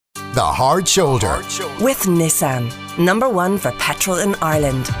The Hard Shoulder. With Nissan. Number one for petrol in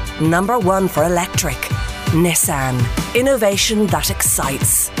Ireland. Number one for electric. Nissan. Innovation that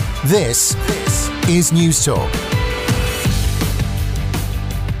excites. This is News Talk. Listen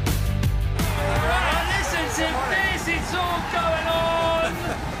to this, it's all going on.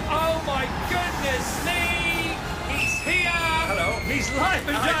 Oh my goodness me. He's here. Hello. He's live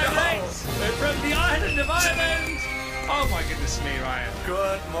and direct from the island of Ireland. Oh my goodness me, Ryan.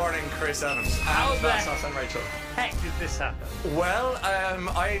 Good morning, Chris Evans. How the and Rachel. heck did this happen? Well,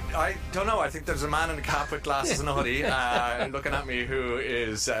 I don't know. I think there's a man in a cap with glasses and a hoodie looking at me who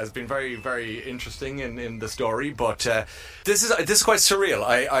has been very, very interesting in the story. But this is quite surreal.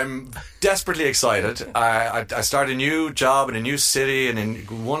 I'm desperately excited. I start a new job in a new city and in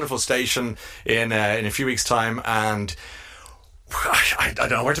a wonderful station in a few weeks' time, and I don't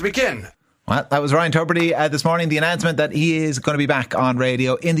know where to begin. Well, that was Ryan Tubridy this morning. The announcement that he is going to be back on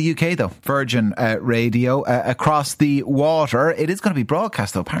radio in the UK, though. Virgin Radio across the water. It is going to be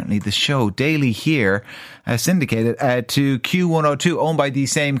broadcast, though, apparently, the show daily here, syndicated to Q102, owned by the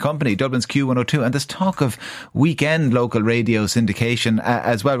same company, Dublin's Q102. And there's talk of weekend local radio syndication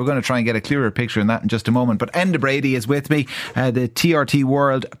as well. We're going to try and get a clearer picture in that in just a moment. But Enda Brady is with me, the TRT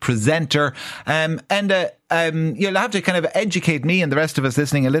World presenter. Enda, you'll have to kind of educate me and the rest of us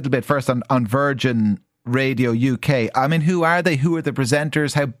listening a little bit first on Virgin Radio UK. I mean, who are they? Who are the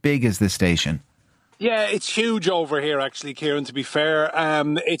presenters? How big is this station? Yeah, it's huge over here, actually, Kieran, to be fair.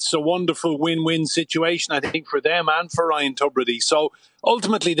 It's a wonderful win-win situation, I think, for them and for Ryan Tubridy. So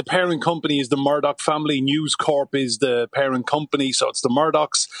ultimately, the parent company is the Murdoch family. News Corp is the parent company, so it's the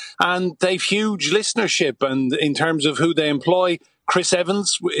Murdochs. And they've huge listenership. And in terms of who they employ, Chris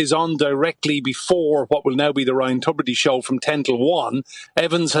Evans is on directly before what will now be the Ryan Tubridy show from 10 till 1.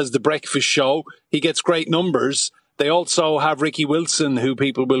 Evans has the breakfast show. He gets great numbers. They also have Ricky Wilson, who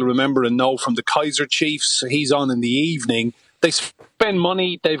people will remember and know from the Kaiser Chiefs. He's on in the evening. They spend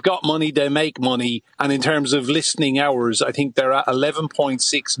money, they've got money, they make money. And in terms of listening hours, I think they're at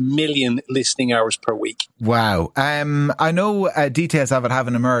 11.6 million listening hours per week. Wow. I know details of it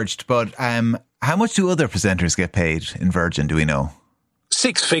haven't emerged, but how much do other presenters get paid in Virgin, do we know?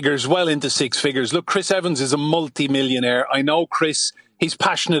 Six figures, well into six figures. Look, Chris Evans is a multi-millionaire. I know Chris, he's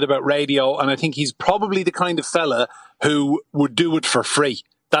passionate about radio, and I think he's probably the kind of fella who would do it for free.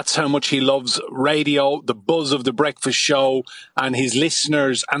 That's how much he loves radio, the buzz of the breakfast show, and his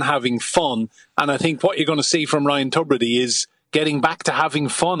listeners, and having fun. And I think what you're going to see from Ryan Tubridy is getting back to having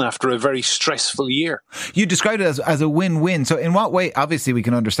fun after a very stressful year. You described it as a win-win. So in what way, obviously we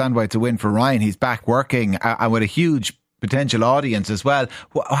can understand why it's a win for Ryan. He's back working and with a huge potential audience as well.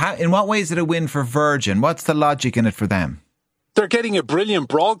 In what way is it a win for Virgin? What's the logic in it for them? They're getting a brilliant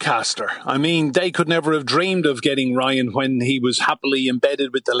broadcaster. I mean, they could never have dreamed of getting Ryan when he was happily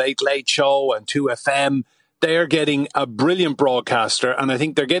embedded with the Late Late Show and 2FM. They're getting a brilliant broadcaster, and I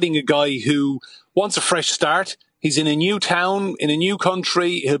think they're getting a guy who wants a fresh start. He's in a new town, in a new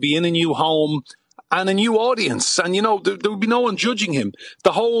country. He'll be in a new home and a new audience. And, you know, there will be no one judging him.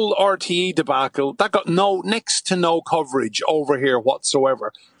 The whole RTE debacle, that got next to no coverage over here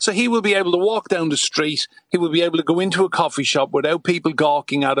whatsoever. So he will be able to walk down the street. He will be able to go into a coffee shop without people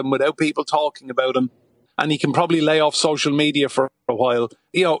gawking at him, without people talking about him. And he can probably lay off social media for a while.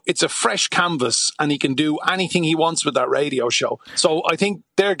 You know, it's a fresh canvas, and he can do anything he wants with that radio show. So I think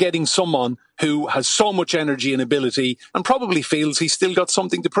they're getting someone who has so much energy and ability and probably feels he's still got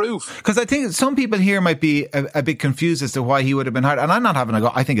something to prove. Because I think some people here might be a bit confused as to why he would have been hired. And I'm not having a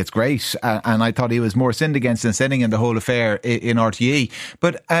go. I think it's great. And I thought he was more sinned against than sinning in the whole affair in RTE.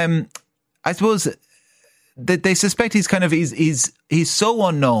 But I suppose that they suspect he's so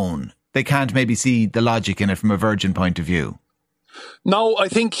unknown, they can't maybe see the logic in it from a Virgin point of view. No, I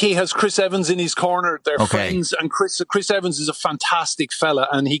think he has Chris Evans in his corner. They're friends, and Chris Evans is a fantastic fella,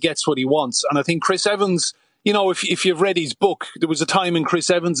 and he gets what he wants. And I think Chris Evans, you know, if you've read his book, there was a time in Chris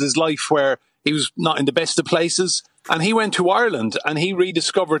Evans' life where he was not in the best of places, and he went to Ireland and he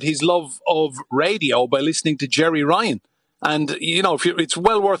rediscovered his love of radio by listening to Jerry Ryan. And, you know, it's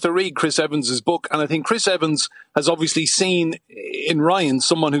well worth a read, Chris Evans' book. And I think Chris Evans has obviously seen in Ryan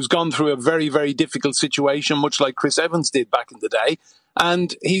someone who's gone through a very, very difficult situation, much like Chris Evans did back in the day.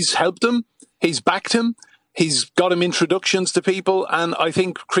 And he's helped him. He's backed him. He's got him introductions to people. And I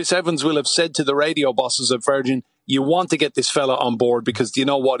think Chris Evans will have said to the radio bosses at Virgin, you want to get this fella on board because you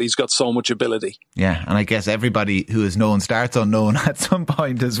know what? He's got so much ability. Yeah, and I guess everybody who is known starts unknown at some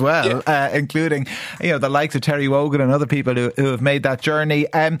point as well, including the likes of Terry Wogan and other people who have made that journey.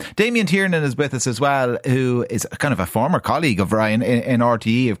 Damien Tiernan is with us as well, who is kind of a former colleague of Ryan in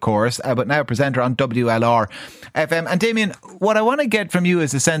RTE, of course, but now a presenter on WLR FM. And Damien, what I want to get from you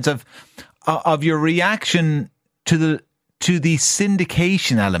is a sense of your reaction to the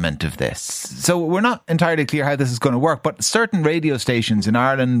syndication element of this. So we're not entirely clear how this is going to work, but certain radio stations in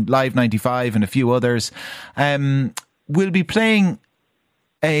Ireland, Live 95 and a few others, will be playing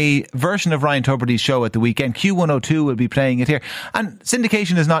a version of Ryan Tubridy's show at the weekend. Q102 will be playing it here. And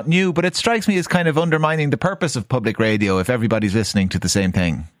syndication is not new, but it strikes me as kind of undermining the purpose of public radio if everybody's listening to the same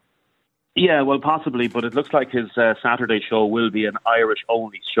thing. Yeah, well, possibly, but it looks like his Saturday show will be an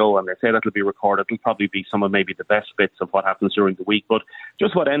Irish-only show, and they say that'll be recorded. It'll probably be some of maybe the best bits of what happens during the week. But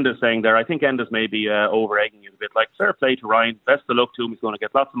just what Enda's saying there, I think Enda's maybe over-egging it a bit. Like, fair play to Ryan, best of luck to him. He's going to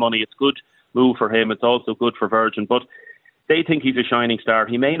get lots of money. It's a good move for him. It's also good for Virgin. But they think he's a shining star.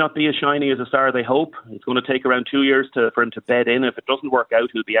 He may not be as shiny as a star they hope. It's going to take around 2 years for him to bed in. If it doesn't work out,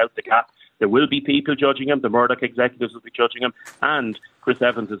 he'll be out the gap. There will be people judging him. The Murdoch executives will be judging him. And Chris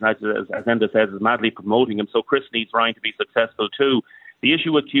Evans, as Enda says, is madly promoting him. So Chris needs Ryan to be successful too. The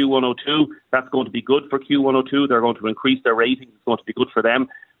issue with Q102, that's going to be good for Q102. They're going to increase their ratings. It's going to be good for them.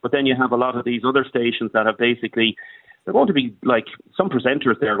 But then you have a lot of these other stations that have basically, they're going to be like, some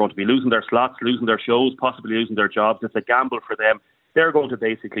presenters there are going to be losing their slots, losing their shows, possibly losing their jobs. It's a gamble for them. They're going to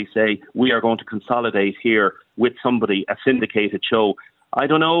basically say, we are going to consolidate here with somebody, a syndicated show. I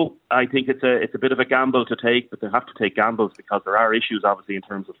don't know. I think it's a bit of a gamble to take, but they have to take gambles because there are issues, obviously, in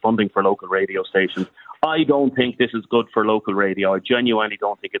terms of funding for local radio stations. I don't think this is good for local radio. I genuinely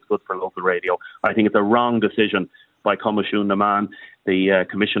don't think it's good for local radio. I think it's a wrong decision by Comisiún na Man, the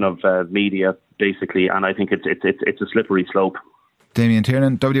Commission of Media, basically, and I think it's a slippery slope. Damien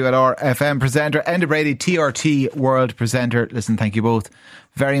Tiernan, WLR FM presenter, Enda Brady, TRT World presenter. Listen, thank you both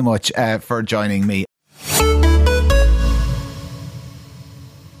very much for joining me.